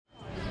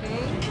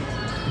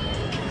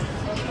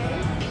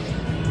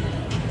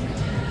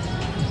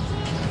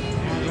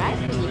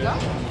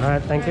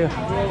Alright, thank you. You're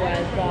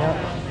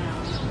welcome.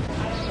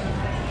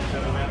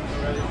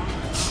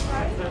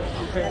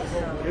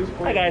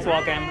 Hi guys,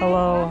 welcome.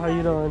 Hello, how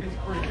you doing?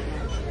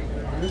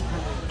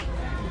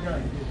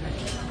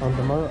 On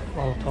the motor,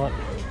 on top.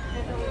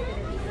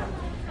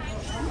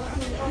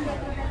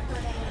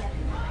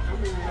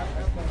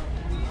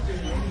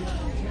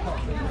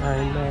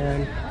 Iron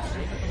Man.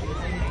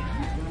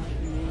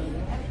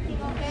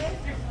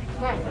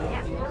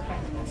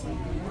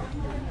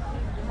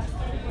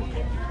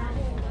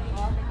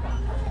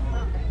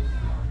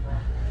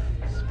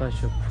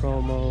 Special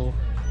promo.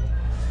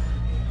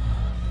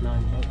 $9.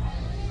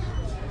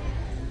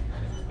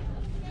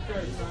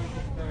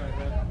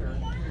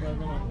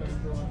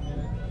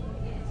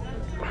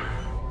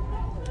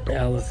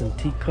 Alice in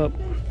Teacup.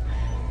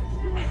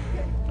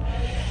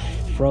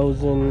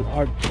 Frozen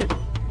art kit.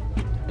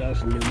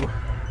 That's new.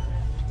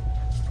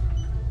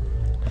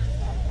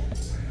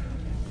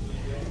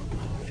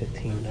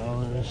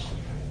 $15.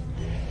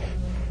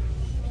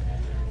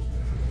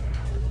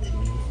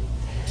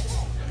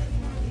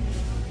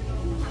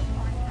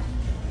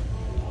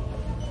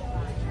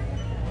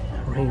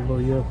 Rainbow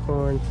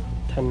unicorn,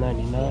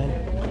 $10.99.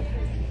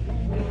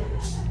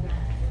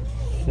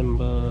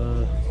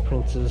 Simba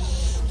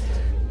princess,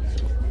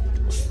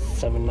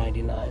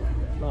 $7.99.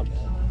 Not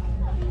bad.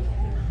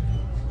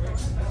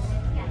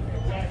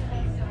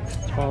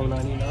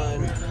 $12.99.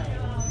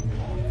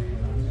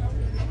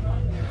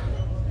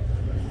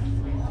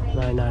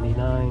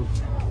 $9.99.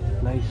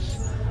 Nice.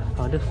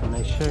 Oh, this is a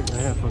nice shirt right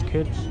here for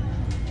kids.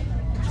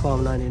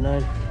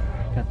 $12.99.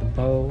 Got the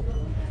bow.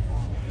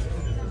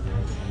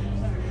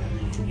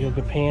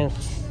 Yoga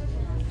pants,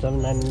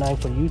 $7.99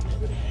 for youth.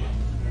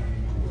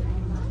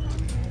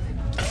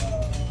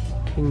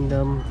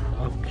 Kingdom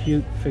of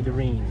Cute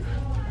figurine.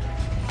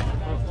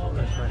 Oh,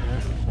 that's right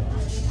here. So,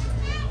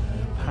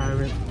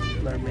 Pirate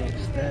Mermaid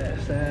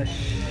Stash.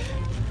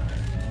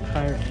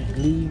 Pirate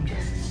League.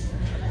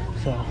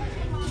 So,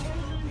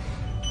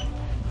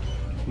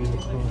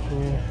 unicorn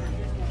here.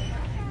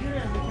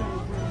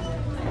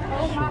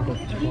 Super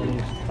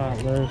 20s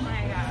toddlers.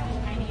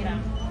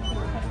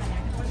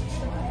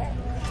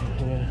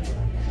 Yeah.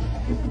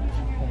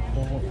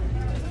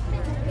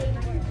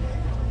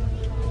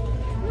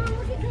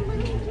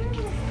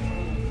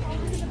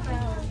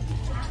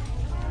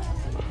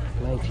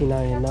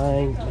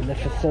 $19.99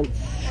 Beneficence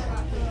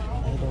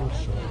items.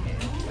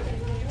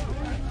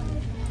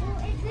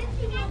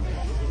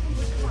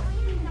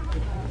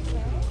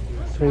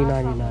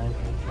 $3.99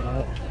 for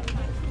that.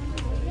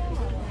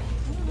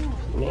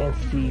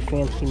 Nancy,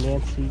 Fancy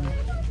Nancy.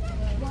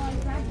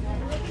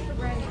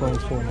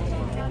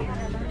 $24.99.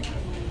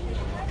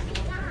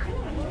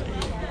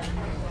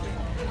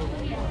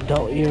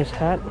 Adult ears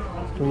hat,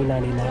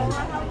 $3.99.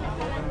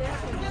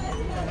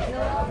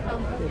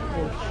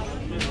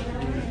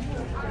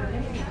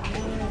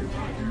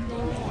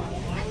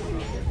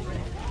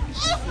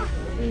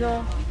 No.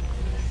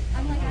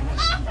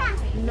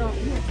 No.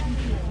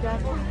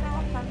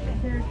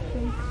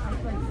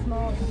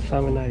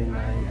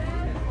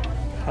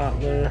 $7.99.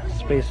 Toddler,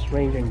 Space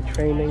Ranger in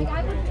Training.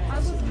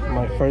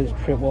 My first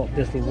trip Walt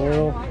Disney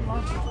World.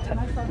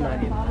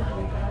 $10.99.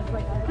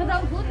 Because I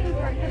was looking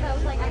for it because I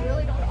was like, I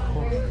really don't know.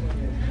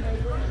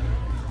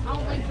 I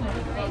don't like to make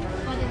fake,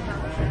 but it's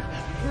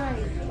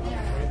right.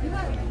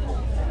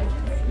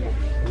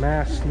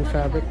 Mass, new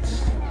fabrics.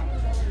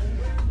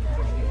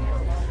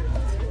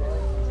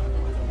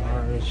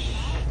 Mars.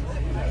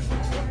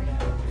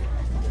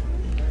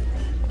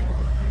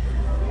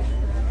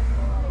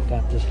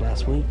 Got this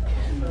last week.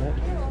 Yep.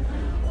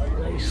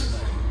 Nice.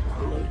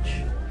 Loach.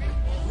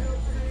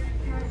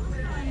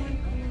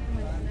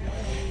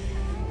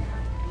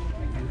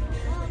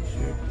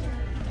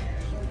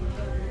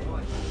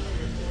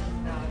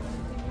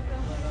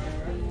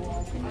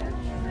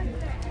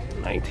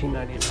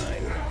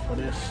 $19.99 for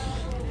this.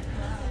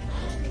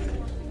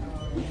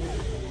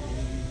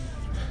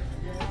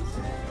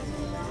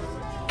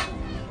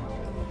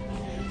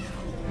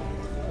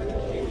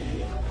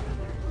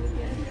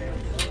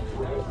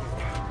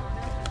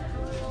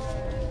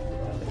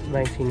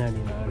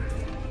 $19.99.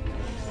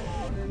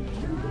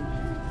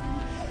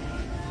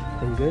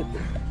 Been good.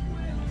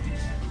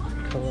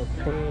 Color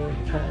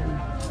pen.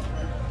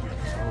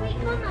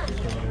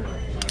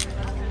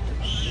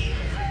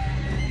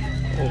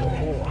 Oh,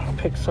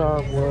 Pixar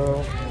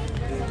World.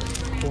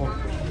 Cool.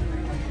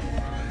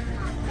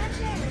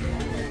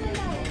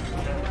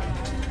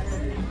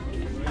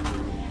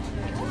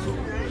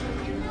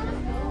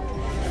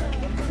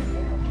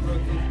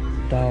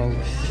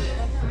 Dogs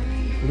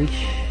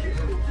leash.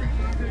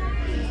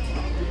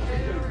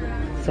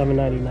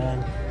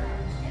 $7.99.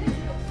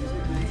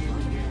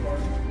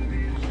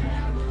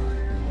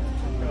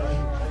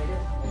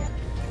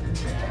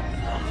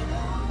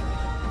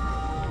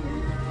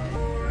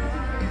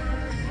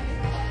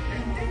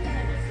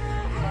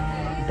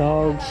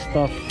 Dog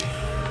stuff.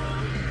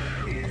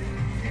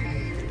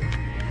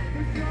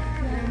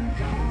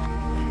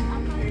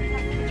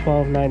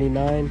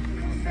 $12.99.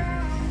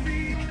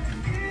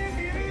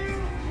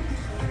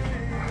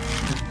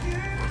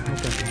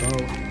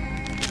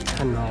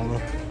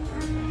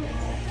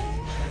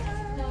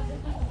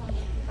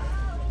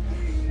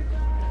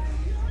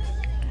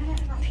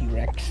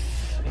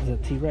 Is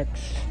it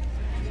T-Rex?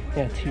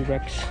 Yeah,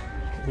 T-Rex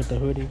with the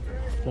hoodie.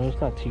 No, it's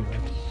not T-Rex.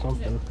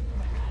 Something.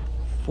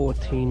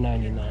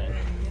 $14.99.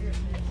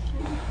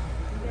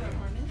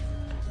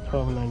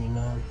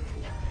 $12.99.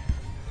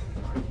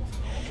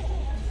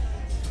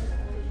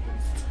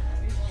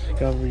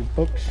 Discovery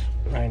books,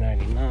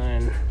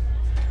 $9.99.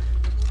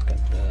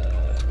 Got the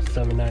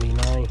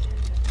 $7.99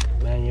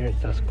 lanyard.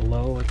 That's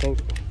glow, I think.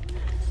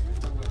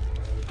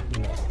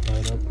 No,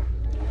 light up.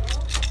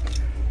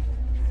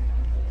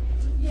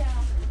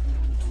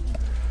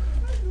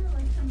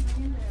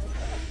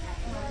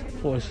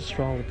 Force is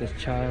strong with this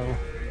child.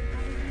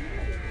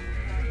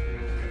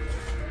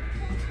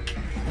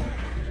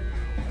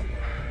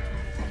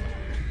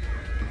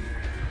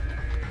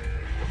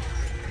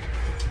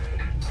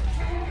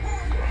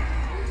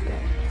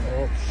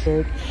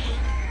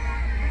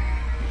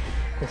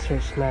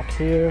 Insert snack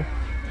here.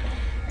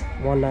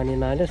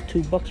 $1.99. That's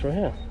 $2 right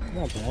here.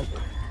 Not bad.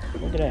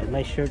 Look at that.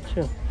 Nice shirt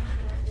too.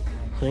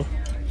 See?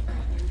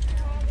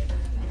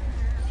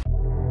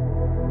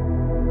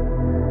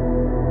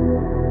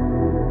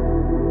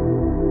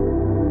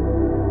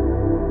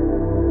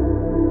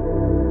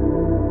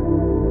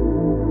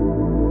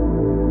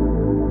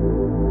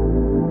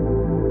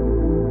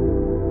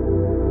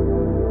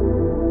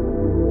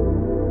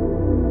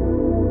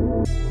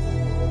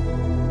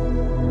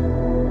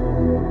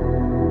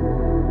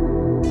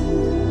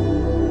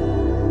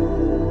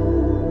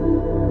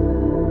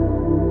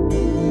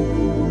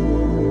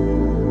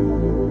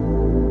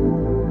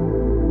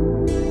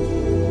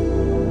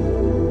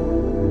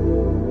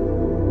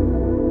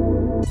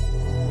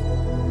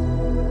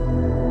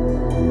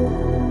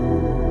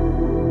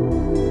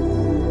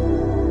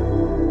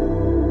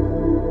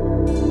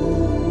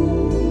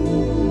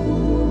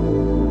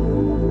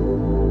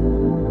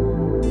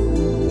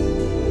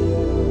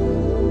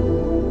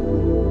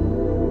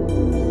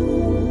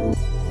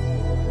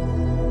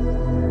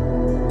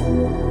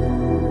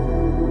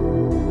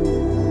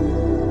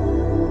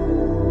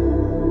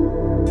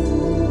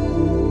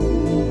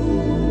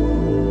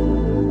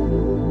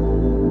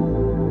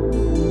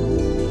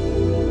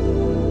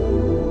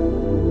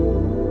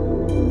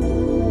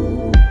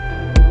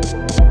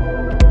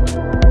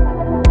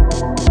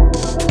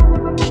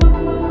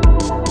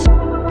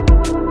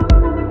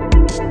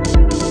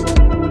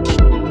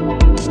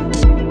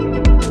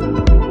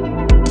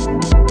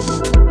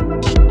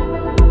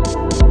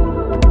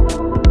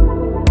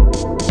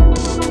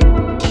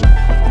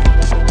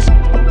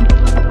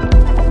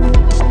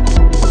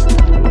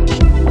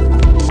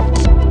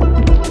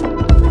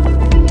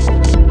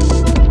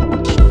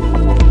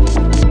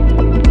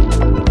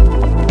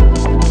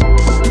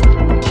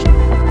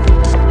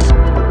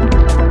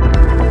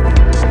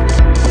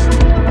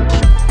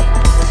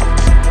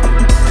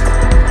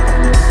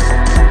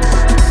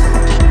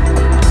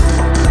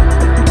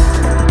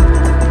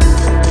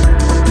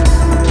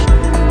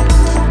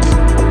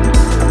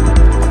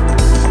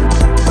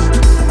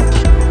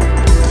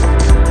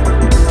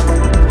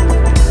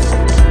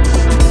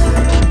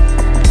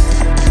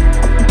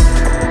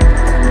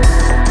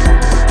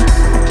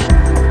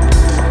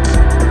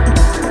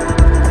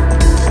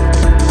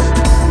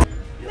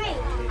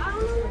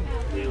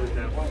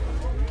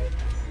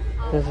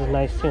 This is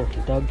nice too.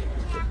 The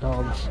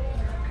dogs.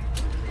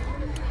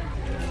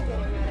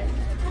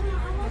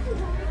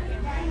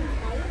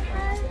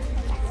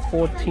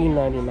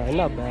 $14.99.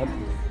 Not bad.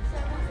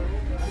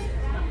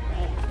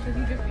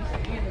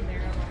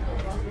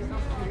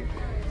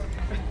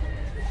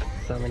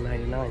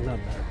 $7.99. Not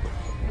bad.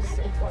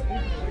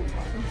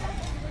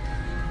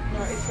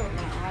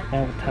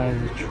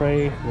 Advertiser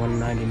tray,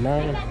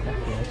 $1.99.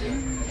 That's nice.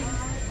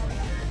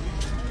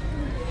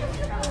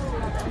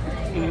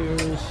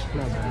 Ears,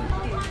 not bad.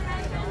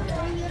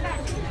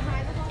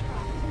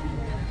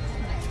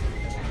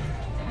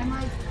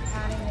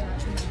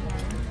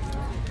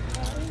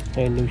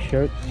 Hey, new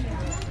shirts.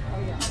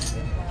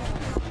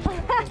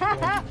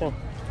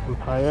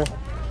 Empire.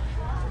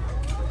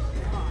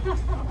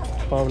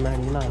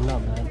 $12.99,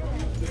 not bad.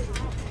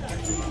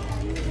 That's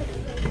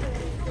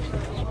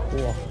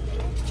cool.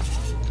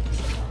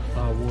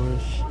 Star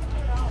Wars.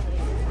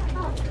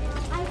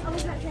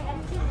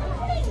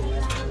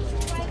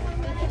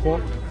 Cool.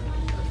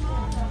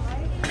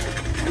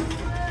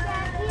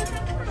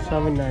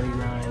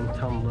 $7.99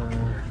 tumbler.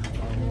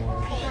 Star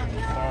Wars.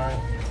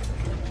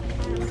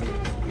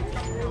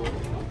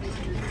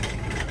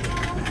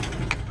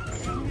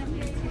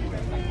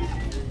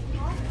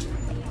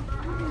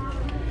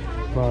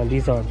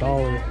 These are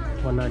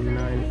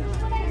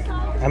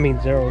 $1.99. I mean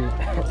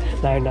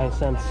 0.99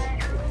 cents.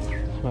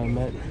 That's what I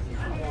meant.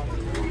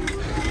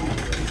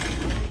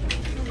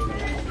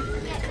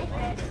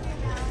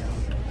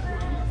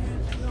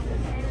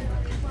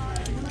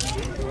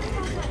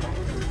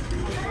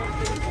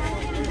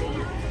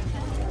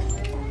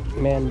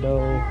 Mando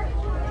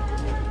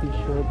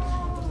t-shirts.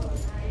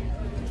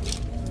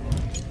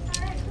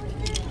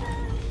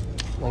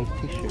 Nice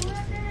t-shirt.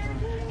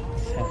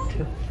 This hat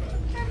too.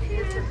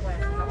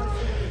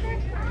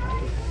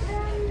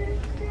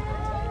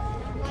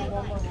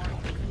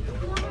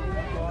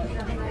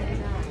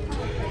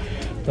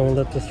 Don't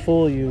let this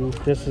fool you.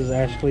 This is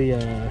actually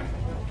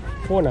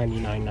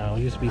 $4.99 now.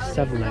 It used to be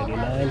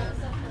 $7.99.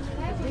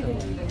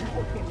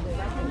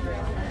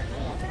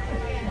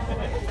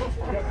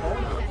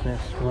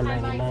 That's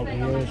 $1.99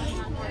 ears.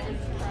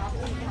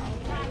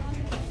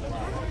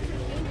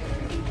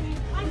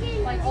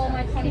 Like all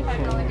my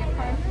 $25 gift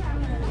cards.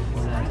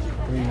 And that's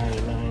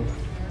 $3.99.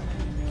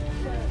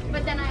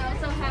 But then I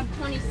also have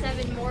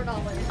 27 more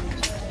dollars to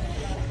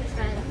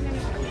spend.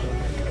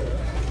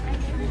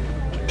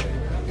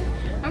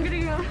 I'm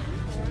gonna go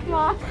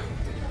walk.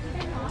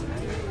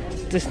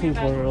 Disney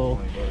World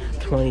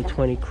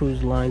 2020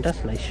 Cruise Line. That's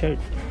a nice shirt.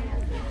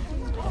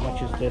 How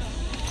much is this?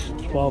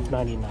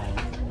 $12.99.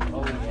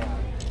 Oh yeah.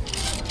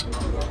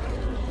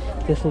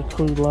 Disney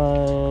Cruise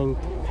Line,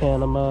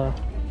 Panama.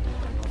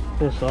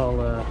 This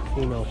all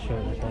female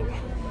shirt, I think.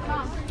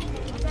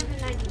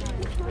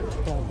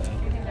 Not bad.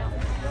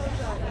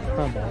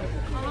 Not bad.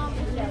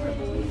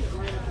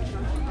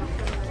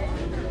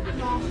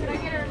 Should I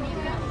get her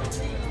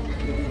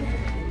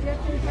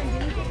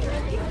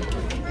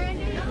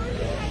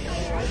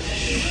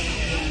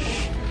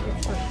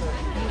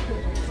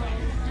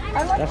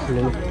That's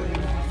new.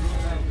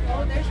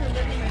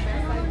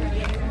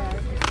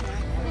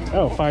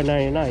 Oh,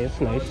 $5.99.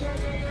 That's nice.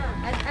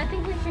 I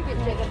think we should get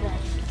Gimbal.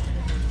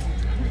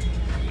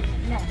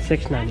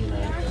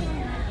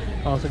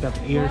 $6.99. Also got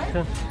the ears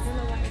too.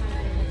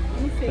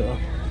 Cool.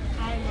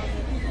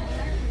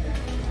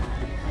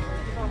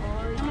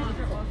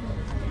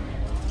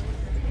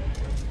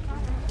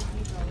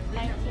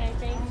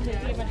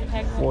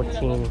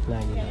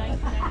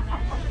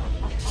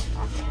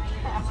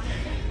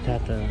 $14.99.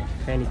 Got the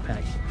fanny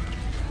pack.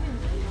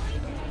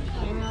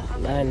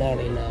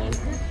 $9.99.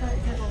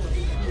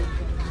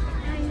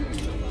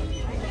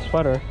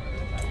 Sweater.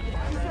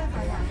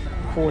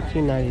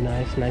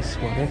 $14.99. It's a nice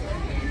sweater.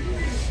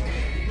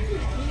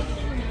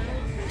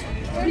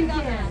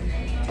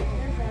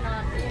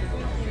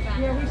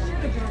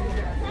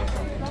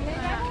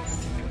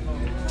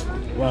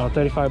 Wow,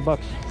 $35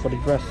 for the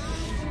dress.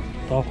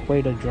 Darth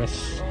Vader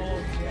dress.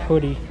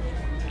 Hoodie.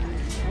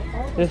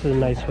 This is a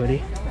nice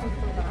hoodie.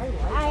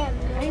 I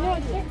know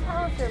it's just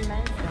colors for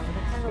men's.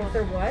 Is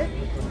there what?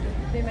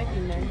 They might be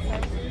men's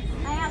sizes.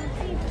 I haven't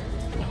seen it.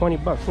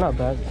 $20, not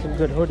bad. It's a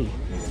good hoodie.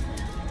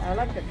 I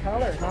like the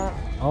color, huh?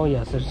 Oh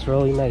yes, it's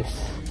really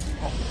nice.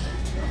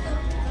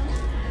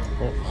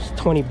 It's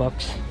 $20.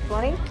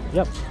 20?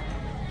 Yep.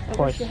 I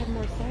Price. wish you had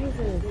more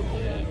sizes.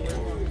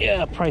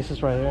 Yeah, price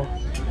is right there.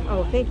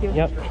 Oh, thank you.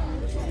 Yep.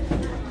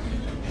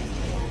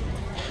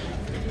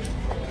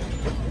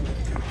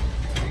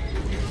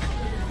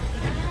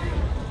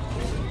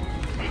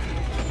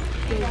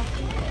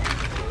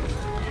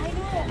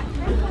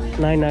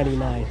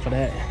 $9.99 for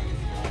that.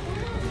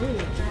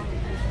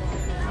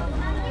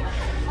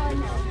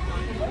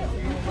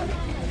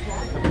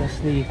 That's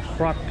the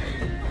croc.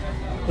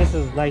 This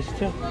is nice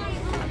too.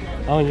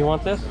 Oh, you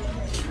want this?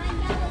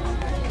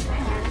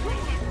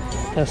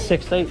 That's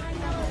 6'8".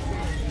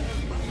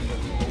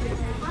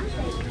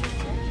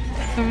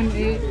 7,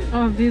 8.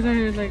 Oh, these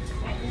are like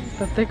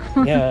the thick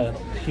ones. Yeah,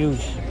 huge.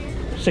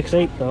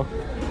 6'8" though.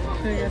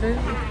 Should I get it?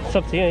 It's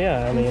up to you,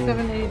 yeah. I mean,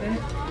 7, 8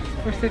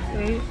 or 6,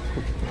 8.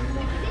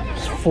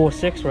 it's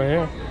 4'6" right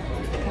here.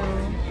 So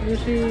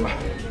usually,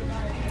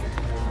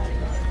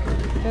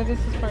 yeah, this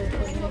is probably for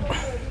me.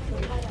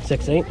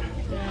 6'8".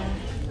 Yeah.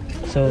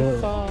 So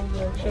It's all,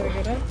 like, should I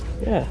get it?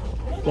 yeah,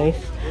 nice.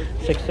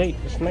 6'8".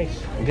 It's nice.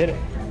 Get it.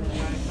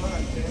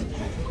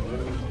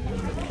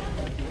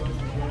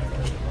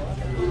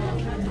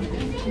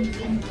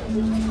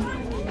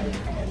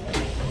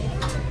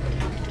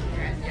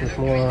 There's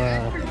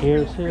more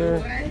ears here.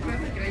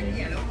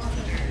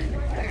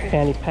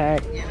 Fanny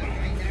pack.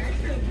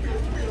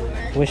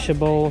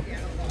 Wishable.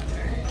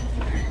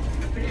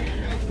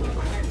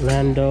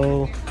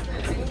 Lando.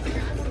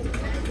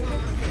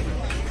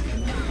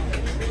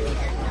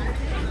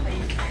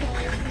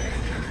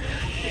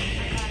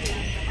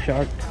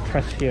 Shark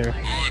press here.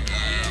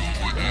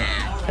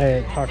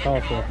 Hey, shark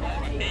also.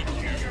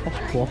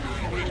 That's cool.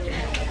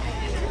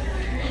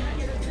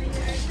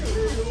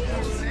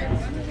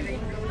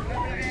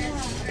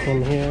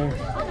 In here.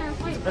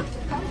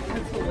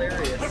 That's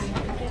hilarious.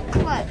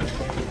 What?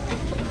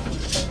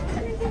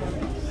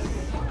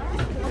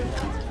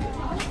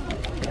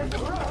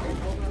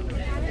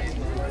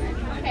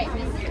 Okay,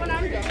 this is what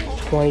I'm doing.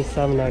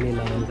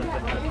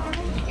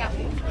 $27.99. Yeah,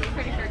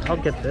 pretty sure. I'll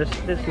get this.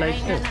 This is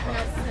nice too.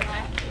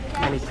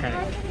 Fanny pack.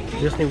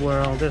 Disney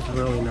World. This is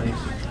really nice.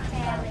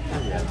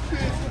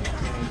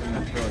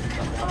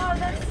 Oh,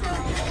 that's so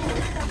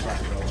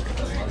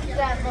cute.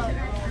 That look.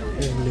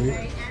 This is new.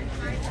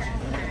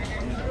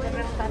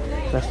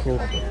 That's new.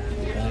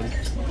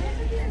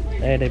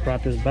 Hey, they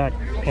brought this back.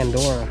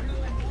 Pandora.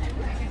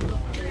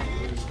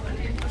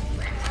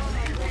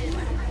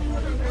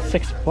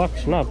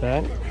 $6, not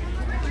bad.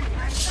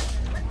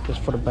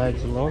 Just for the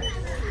bags alone.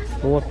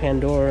 More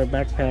Pandora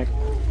backpack,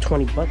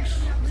 $20.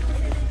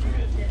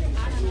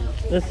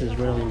 This is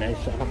really nice.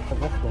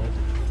 That's nice.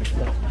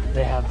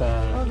 They have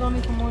Oh, it's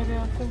only for more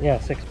there too. yeah,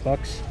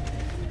 $6.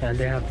 And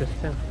they have this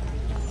too.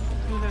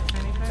 Is that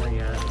tiny pack?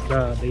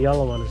 Yeah, the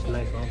yellow one is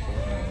nice also.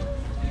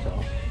 So.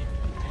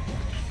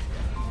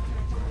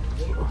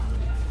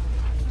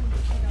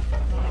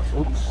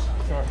 Oops.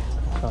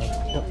 Sorry.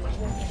 Yep.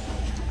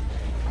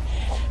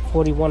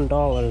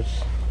 $41.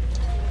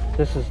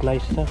 This is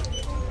nice too.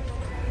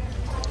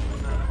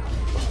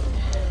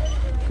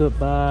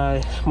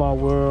 Goodbye, Small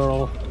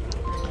World.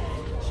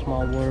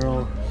 Small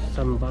World,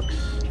 $7.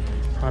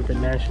 Haunted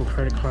Mansion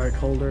credit card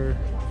holder.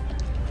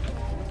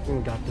 I think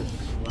we got this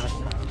last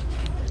time.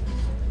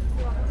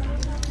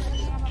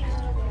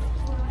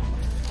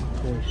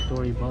 Toy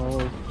Story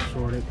ball,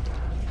 sorted.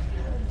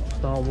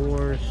 Star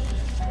Wars.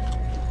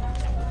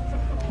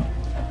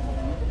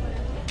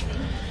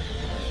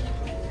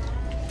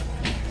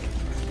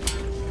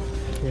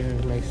 Yeah,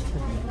 nice.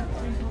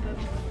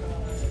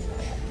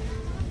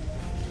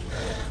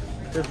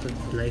 This is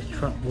a nice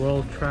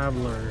World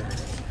Traveler.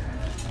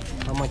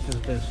 How much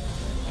is this?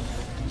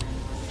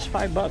 It's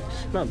 $5,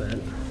 not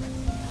bad.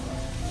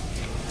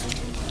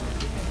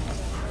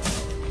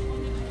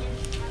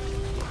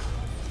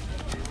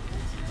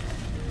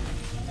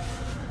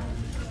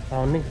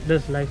 Oh,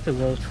 this is nice, the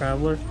World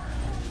Traveler.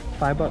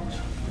 $5.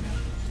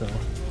 So,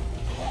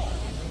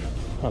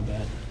 not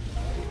bad.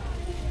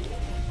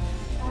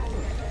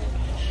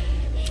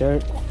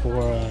 Shirt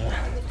for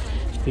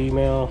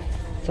female,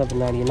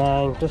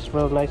 $7.99. This is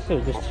real nice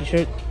too. This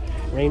t-shirt,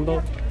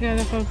 rainbow. Yeah,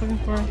 that's what I was looking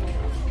for.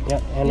 Yeah,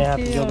 and they have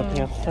the yoga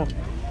pants too.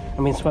 I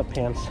mean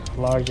sweatpants,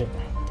 large it.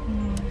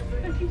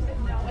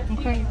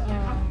 Okay,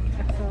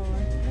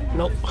 XL.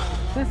 Nope.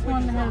 This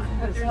one has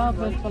XL,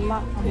 but it's a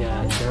lot.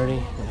 Yeah, it's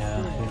dirty.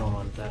 Yeah, you don't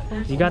want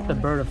that. You got the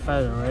bird of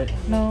feather, right?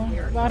 No,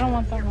 but I don't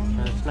want that one.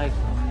 That's nice.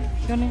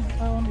 You need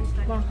that one?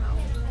 Well,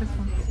 this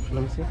one.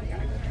 Let me see.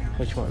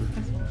 Which one?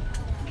 This one.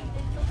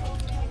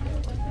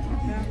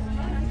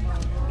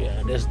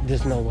 Yeah,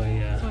 there's no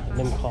way.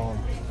 Let me call him.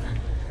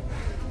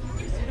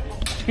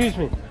 Excuse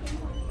me.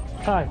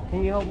 Hi,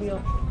 can you help me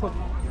out?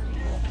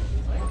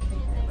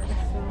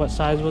 What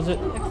size was it?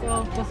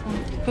 XL, this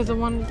one. Because the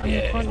one in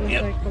the front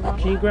is like a lot.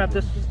 Can you grab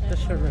this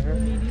shirt right here?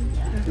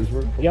 This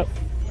one? Yep.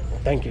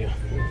 Thank you.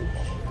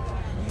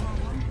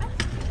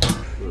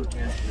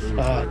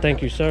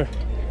 Thank you, sir.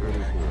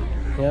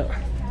 Yep.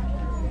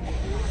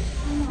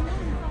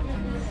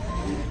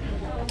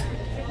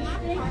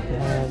 We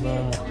have,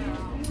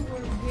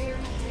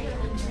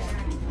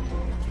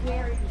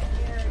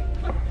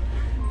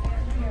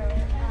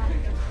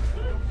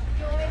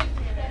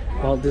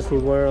 Walt Disney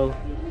World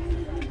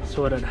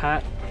sorted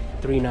hat,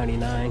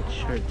 $3.99.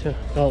 Shirt too.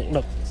 Oh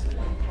look,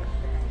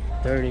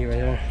 $30 right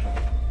there.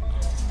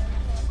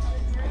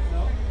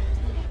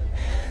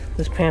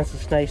 This pants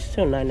is nice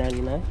too,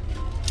 $9.99.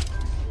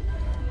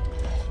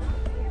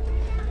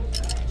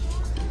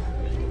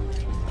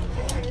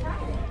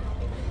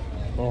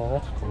 Oh,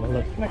 that's cool.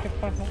 Look. Like a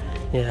puzzle.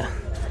 Yeah.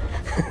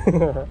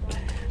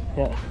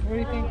 Yeah. What do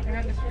you think? I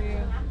got this for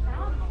you.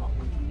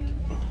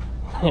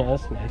 Yeah,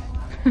 that's nice.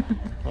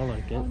 I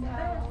like it.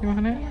 You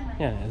want it?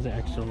 Yeah, is it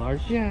extra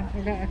large? Yeah, I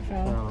got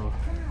XL.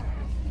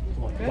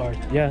 Large.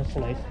 Yeah, it's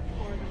nice.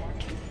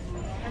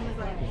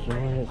 There's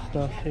all that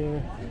stuff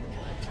here.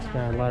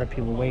 Now a lot of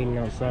people waiting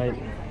outside.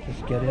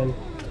 Just get in.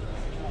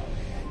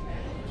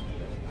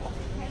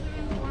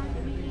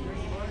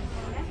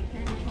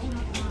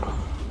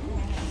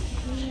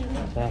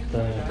 Got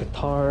the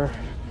guitar,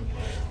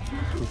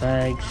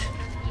 bags,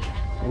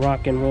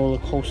 rock and roller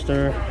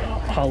coaster,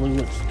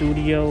 Hollywood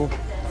Studio,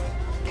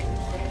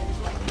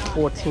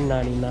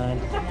 $14.99.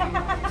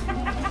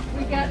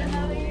 We got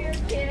another year,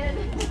 kid.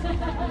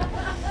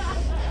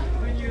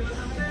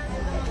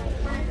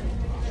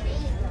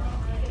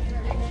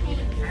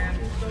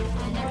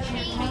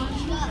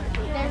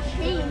 They're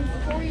chains,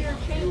 4-year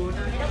chains.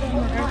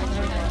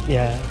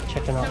 Yeah,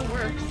 checking out.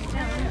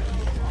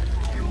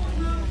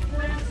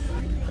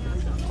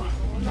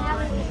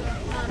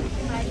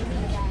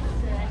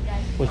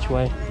 Which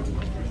way?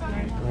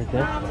 Right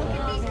there?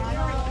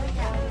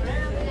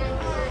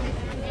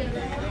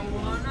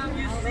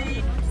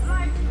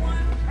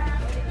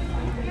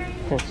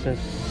 Okay.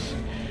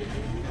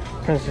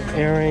 Princess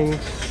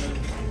earrings.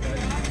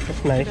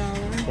 That's nice.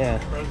 Yeah.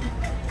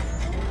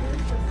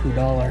 $2.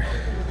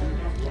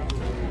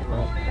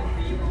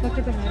 Look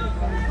at the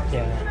magic one.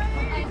 Yeah.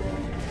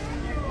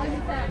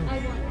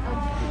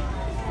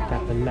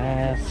 Got the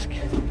mask.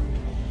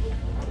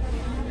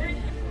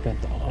 Got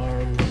the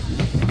arms.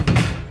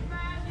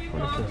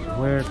 What is this?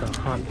 Where the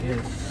hunt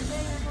is?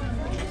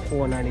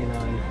 $4.99.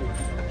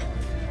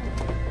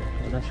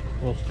 Oh, that's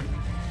cool.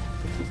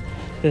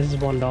 This is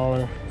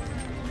 $1.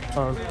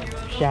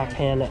 Shack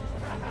Hannet.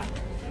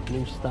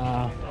 New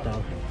style.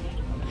 So,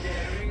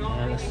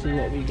 let's see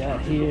what we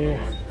got here.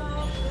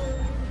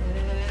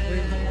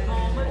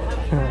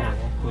 Oh,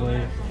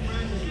 boy.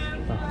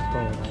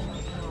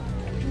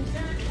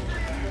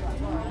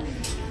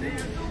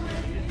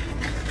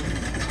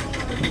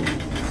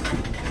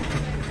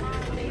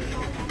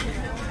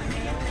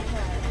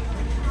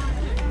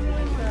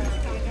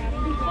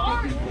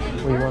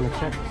 We want to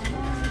check.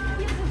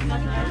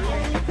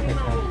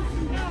 Okay.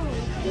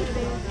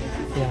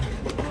 Yeah.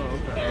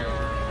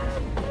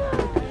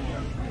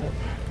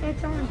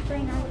 It's only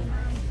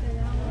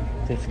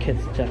 $3.99. This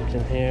kids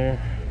section here.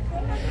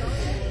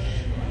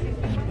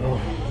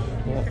 Oh.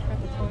 Yeah.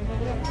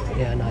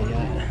 Yeah, not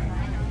yet.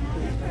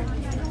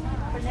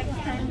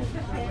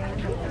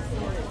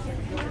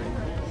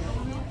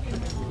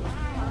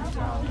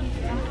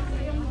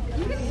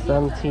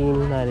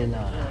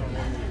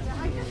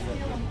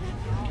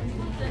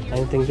 $17.99.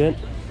 Anything good?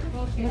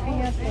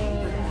 Looking at the...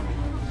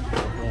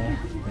 Yeah.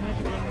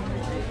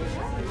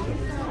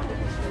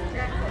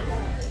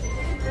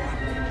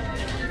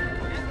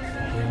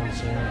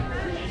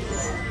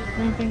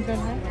 Anything good,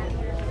 huh?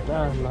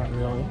 No, not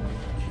really.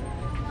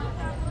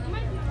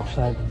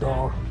 Upside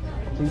down.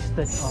 Please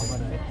stick over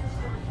there.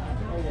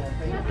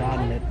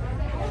 Gotten it.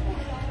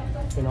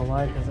 You know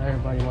why? Because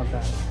everybody wants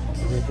that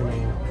original,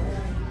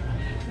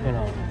 you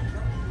know.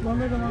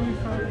 Remember the one we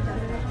saw?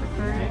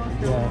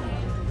 Yeah.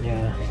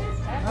 Yeah.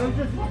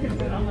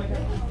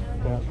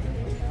 Yeah.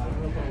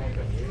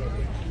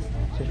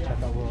 Just check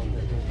out World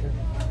Business.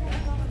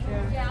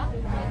 Yeah.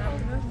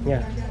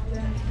 Yeah.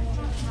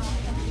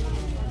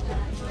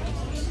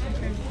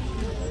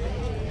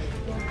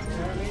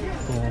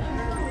 Yeah.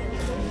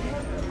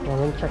 Well,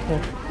 let me check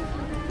here.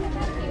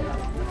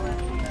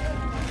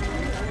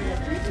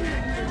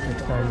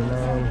 $6.99.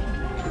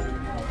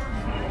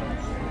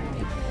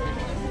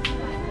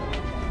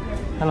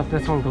 I left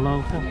this one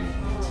below too.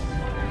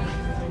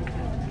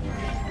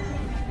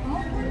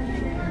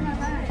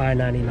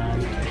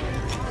 $5.99.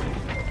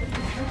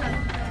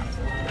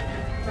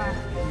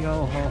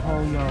 Yo ho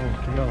ho yo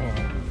yo.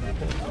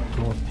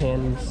 More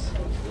pins.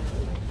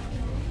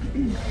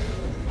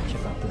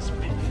 Check out this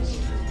pins.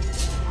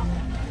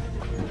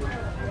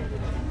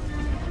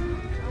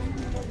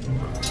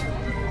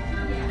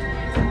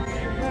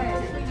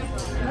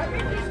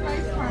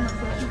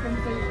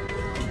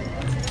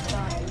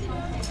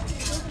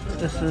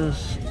 This is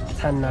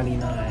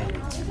 $10.99.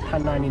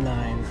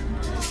 $10.99.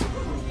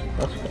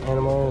 That's the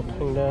Animal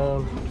Kingdom.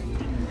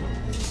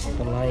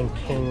 The Lion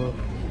King.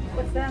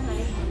 What's that,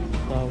 honey?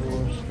 Star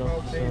Wars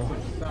stuff. So.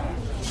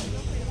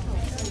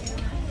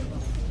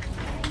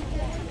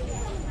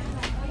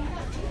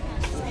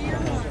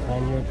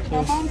 Lanyard My too.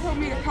 mom told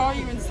me to call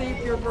you and see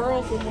if your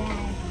girls would want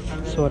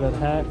them. Sorted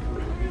hat.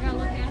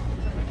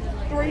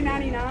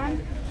 $3.99.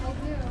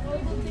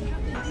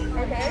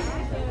 Okay.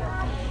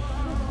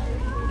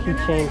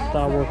 Keychain.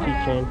 Star Wars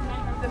keychain.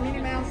 The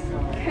Minnie Mouse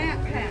cat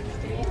patch.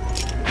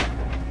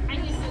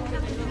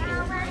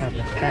 Have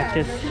the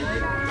cactus.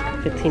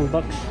 $15.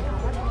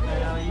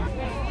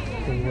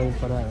 We're waiting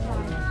for that, right?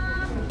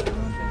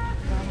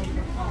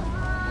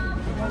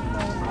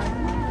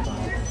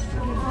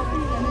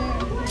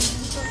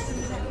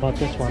 About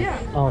this one?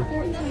 Oh.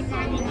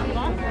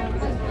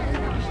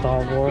 Star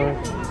Wars.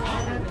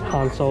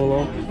 Han Solo.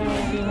 Do you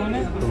want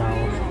it? No.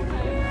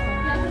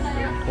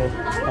 Okay.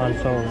 Han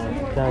Solo.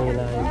 $99.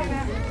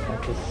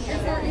 Got this.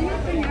 Is there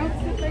anything else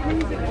that they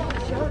use in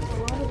shirts?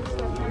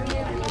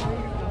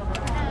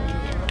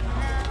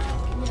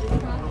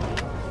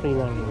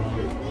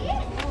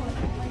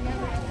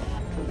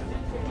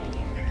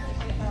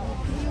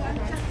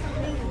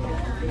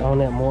 $3.99. Don't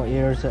have more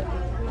ears.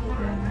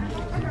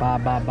 Bye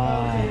bye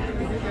bye.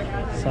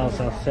 Sell.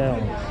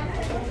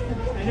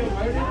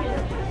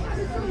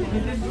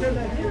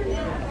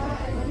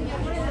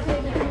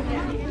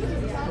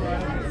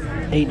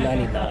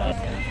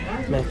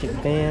 $8.99. Magic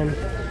band.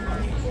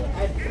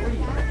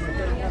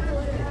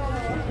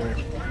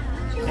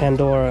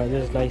 Pandora.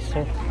 This is nice,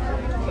 sir.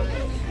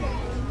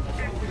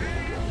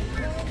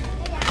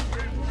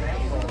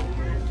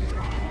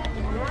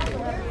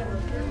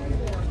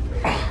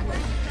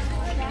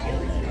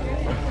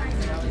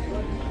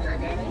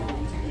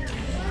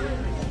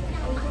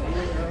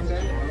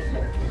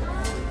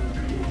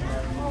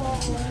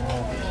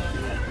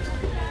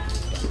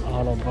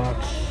 Autobox.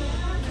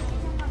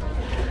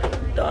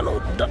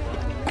 Donald Duck.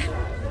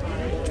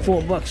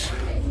 $4.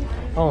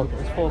 Oh,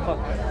 it's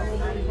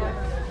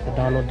 $4. The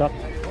Donald Duck.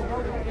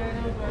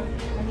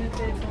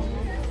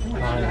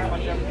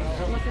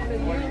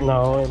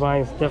 No,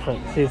 mine's different.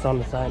 See, it's on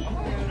the side.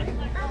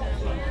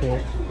 See,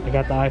 I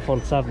got the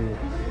iPhone 7.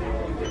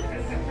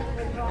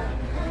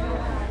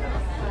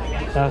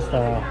 That's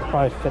the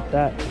probably fit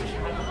that.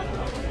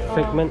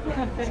 Figment.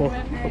 See?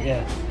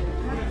 Yeah.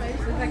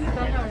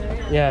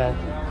 Yeah.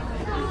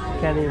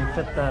 Can't even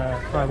fit the.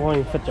 Probably won't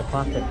even fit your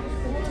pocket.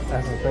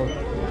 That's the thing.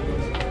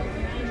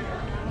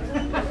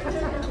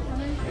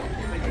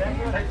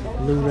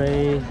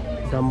 Blu-ray,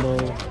 Dumbo.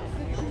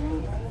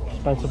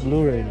 Expensive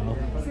Blu-ray though.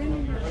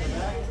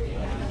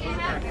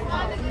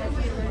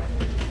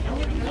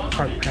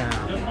 Park Pass.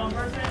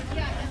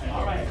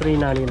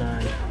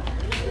 $3.99.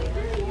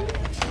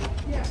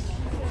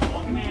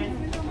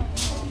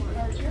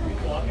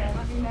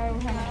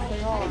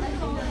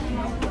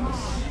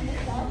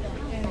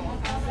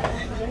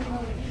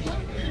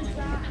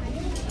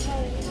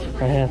 I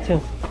have too.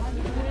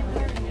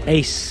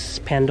 Ace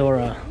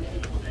Pandora.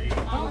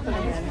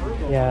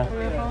 Yeah.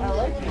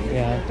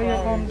 Yeah.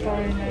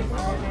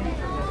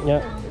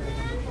 Yep.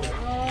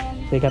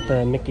 They got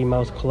the Mickey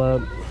Mouse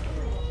Club.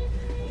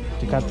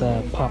 They got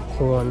the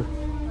popcorn.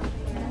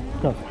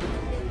 No,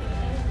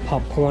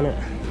 popcorn it.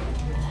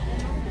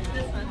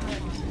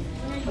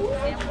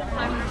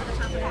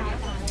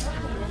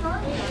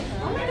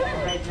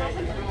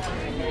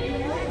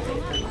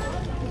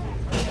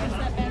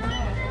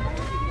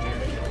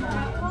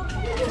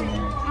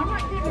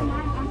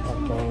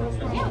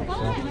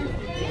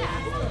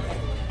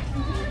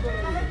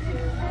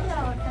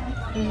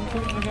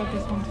 I got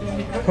this one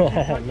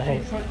too.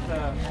 Nice. Put the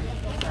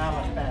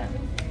salad back.